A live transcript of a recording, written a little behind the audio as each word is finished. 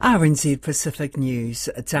RNZ Pacific News,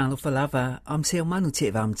 Talofa lava, I'm Seo Manu te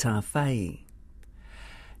wamta whai.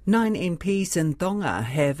 9 MPs in Tonga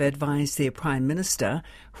have advised their Prime Minister,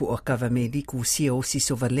 Huakawa me Liku Sio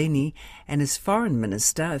Sisovaleni, and his Foreign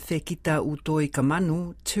Minister, Whekita Utoi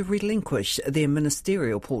Kamanu, to relinquish their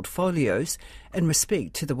ministerial portfolios in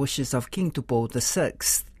respect to the wishes of King Tupou VI.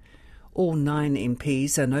 All 9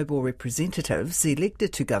 MPs are noble representatives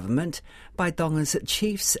elected to government by Tonga's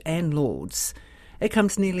chiefs and lords. It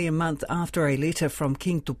comes nearly a month after a letter from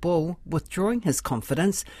King Tupou withdrawing his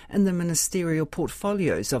confidence in the ministerial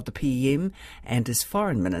portfolios of the PM and his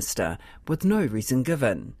foreign minister, with no reason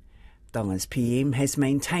given. Tonga's PM has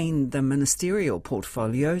maintained the ministerial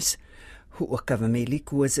portfolios. Huakawa me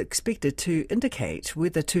Liku is expected to indicate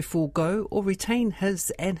whether to forego or retain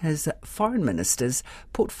his and his foreign minister's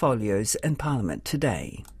portfolios in Parliament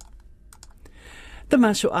today. The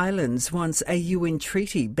Marshall Islands wants a UN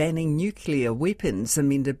treaty banning nuclear weapons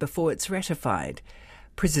amended before it's ratified.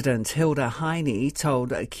 President Hilda Heine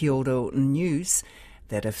told Kyoto News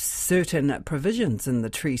that if certain provisions in the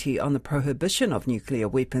treaty on the prohibition of nuclear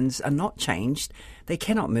weapons are not changed, they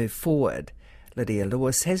cannot move forward. Lydia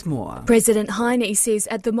Lewis has more. President Heine says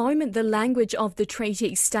at the moment the language of the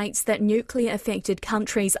treaty states that nuclear-affected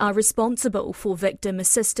countries are responsible for victim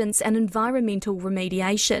assistance and environmental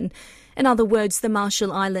remediation. In other words, the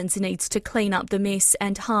Marshall Islands needs to clean up the mess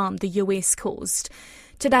and harm the US caused.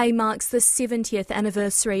 Today marks the 70th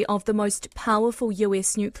anniversary of the most powerful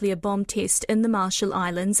US nuclear bomb test in the Marshall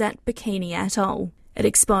Islands at Bikini Atoll. It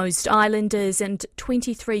exposed islanders and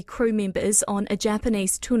 23 crew members on a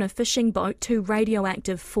Japanese tuna fishing boat to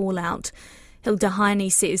radioactive fallout. Hilda Heine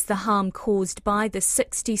says the harm caused by the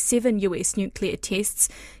 67 US nuclear tests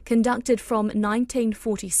conducted from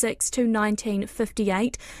 1946 to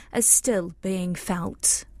 1958 is still being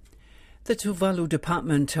felt. The Tuvalu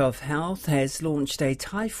Department of Health has launched a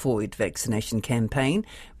typhoid vaccination campaign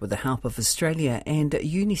with the help of Australia and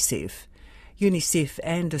UNICEF. UNICEF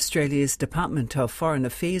and Australia's Department of Foreign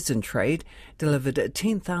Affairs and Trade delivered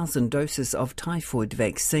 10,000 doses of typhoid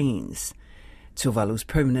vaccines. Tuvalu's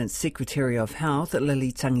Permanent Secretary of Health,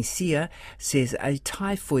 Lili Tangisia, says a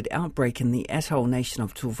typhoid outbreak in the atoll nation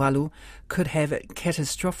of Tuvalu could have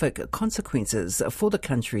catastrophic consequences for the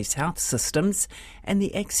country's health systems and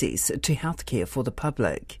the access to healthcare for the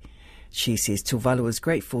public. She says Tuvalu is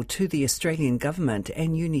grateful to the Australian government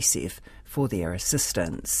and UNICEF for their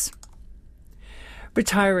assistance.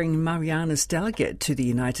 Retiring Marianas delegate to the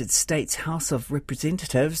United States House of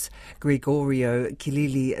Representatives, Gregorio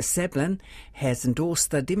Kilili Sablin, has endorsed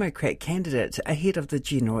the Democrat candidate ahead of the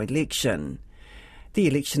general election. The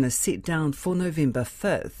election is set down for November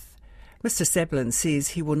 5th. Mr. Sablin says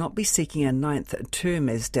he will not be seeking a 9th term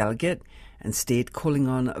as delegate, instead calling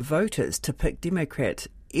on voters to pick Democrat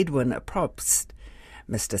Edwin Probst.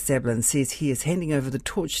 Mr. Sablin says he is handing over the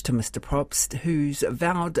torch to Mr. Probst, who's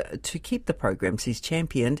vowed to keep the programs he's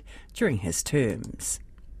championed during his terms.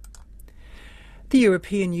 The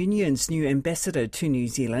European Union's new ambassador to New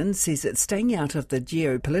Zealand says it's staying out of the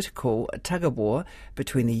geopolitical tug-of-war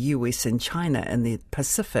between the US and China in the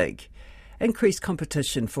Pacific. Increased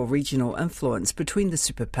competition for regional influence between the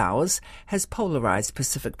superpowers has polarised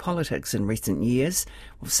Pacific politics in recent years,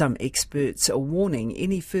 with some experts warning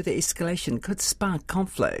any further escalation could spark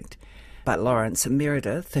conflict. But Lawrence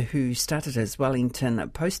Meredith, who started his Wellington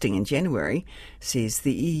posting in January, says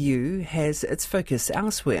the EU has its focus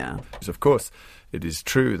elsewhere. Of course, it is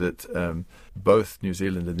true that both New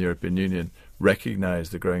Zealand and the European Union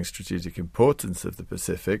recognise the growing strategic importance of the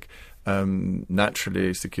Pacific.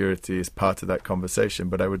 Naturally, security is part of that conversation,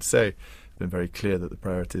 but I would say it's been very clear that the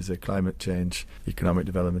priorities are climate change, economic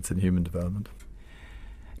development and human development.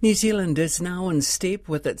 New Zealand is now in step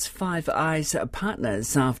with its Five Eyes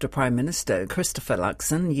partners after Prime Minister Christopher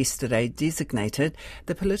Luxon yesterday designated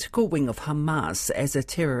the political wing of Hamas as a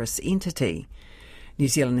terrorist entity. New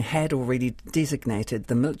Zealand had already designated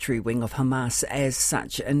the military wing of Hamas as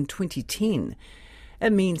such in 2010.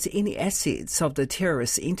 It means any assets of the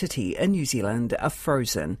terrorist entity in New Zealand are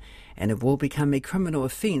frozen, and it will become a criminal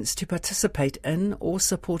offence to participate in or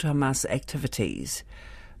support Hamas activities.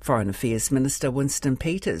 Foreign Affairs Minister Winston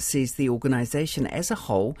Peters says the organisation as a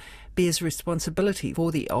whole bears responsibility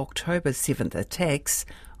for the October 7th attacks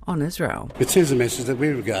on Israel. It sends a message that we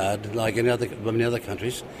regard, like in many other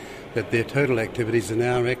countries, that their total activities are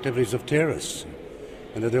now activities of terrorists,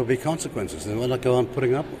 and that there will be consequences. They will not go on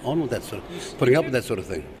putting up with that sort of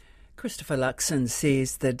thing. Christopher Luxon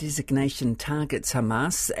says the designation targets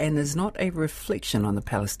Hamas and is not a reflection on the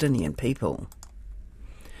Palestinian people.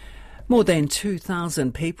 More than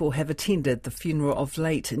 2,000 people have attended the funeral of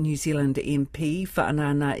late New Zealand MP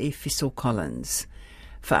Whaanana Efeso Collins.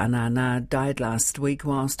 Fa'anana died last week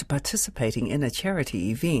whilst participating in a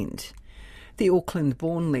charity event. The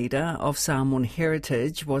Auckland-born leader of Samoan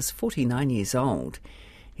heritage was 49 years old.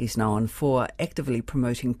 He's known for actively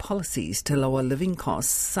promoting policies to lower living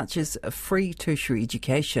costs such as free tertiary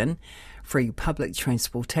education, free public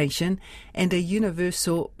transportation and a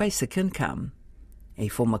universal basic income. A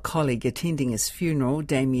former colleague attending his funeral,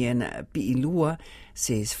 Damien Bi'ilua,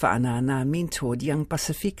 says Fa'anana mentored young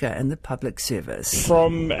Pasifika in the public service.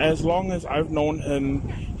 From as long as I've known him,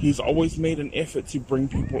 he's always made an effort to bring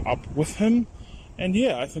people up with him. And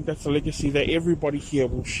yeah, I think that's a legacy that everybody here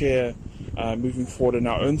will share moving forward in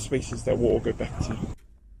our own spaces that we'll all go back to.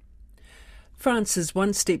 France is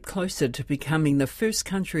one step closer to becoming the first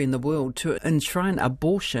country in the world to enshrine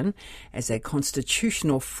abortion as a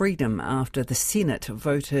constitutional freedom after the Senate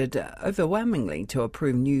voted overwhelmingly to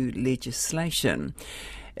approve new legislation.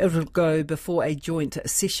 It will go before a joint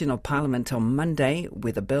session of Parliament on Monday,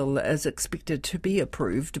 where the bill is expected to be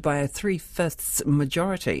approved by a 3/5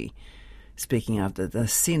 majority. Speaking after the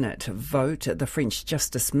Senate vote, the French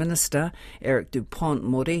Justice Minister, Éric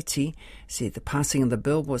Dupont-Moretti, said the passing of the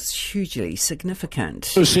bill was hugely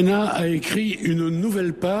significant. Le Sénat a écrit une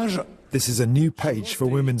nouvelle page. This is a new page for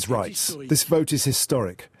women's rights. This vote is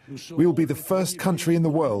historic. We will be the first country in the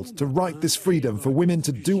world to write this freedom for women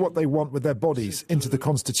to do what they want with their bodies into the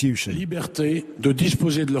Constitution. Liberté de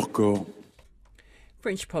disposer de leur corps.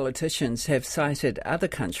 French politicians have cited other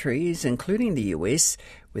countries, including the US,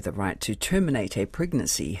 where the right to terminate a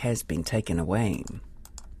pregnancy has been taken away.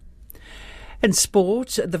 In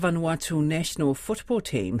sport, the Vanuatu national football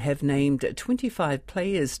team have named 25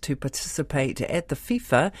 players to participate at the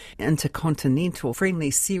FIFA Intercontinental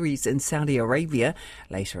Friendly Series in Saudi Arabia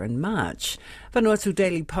later in March. Vanuatu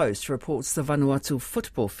Daily Post reports the Vanuatu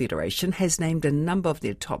Football Federation has named a number of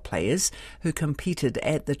their top players who competed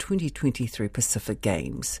at the 2023 Pacific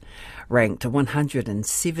Games. Ranked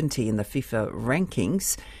 170 in the FIFA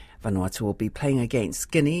rankings, Vanuatu will be playing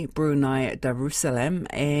against Guinea, Brunei Darussalam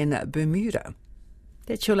and Bermuda.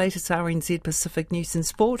 That's your latest RNZ Pacific news and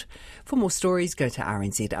sport. For more stories, go to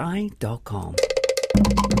rnzi.com.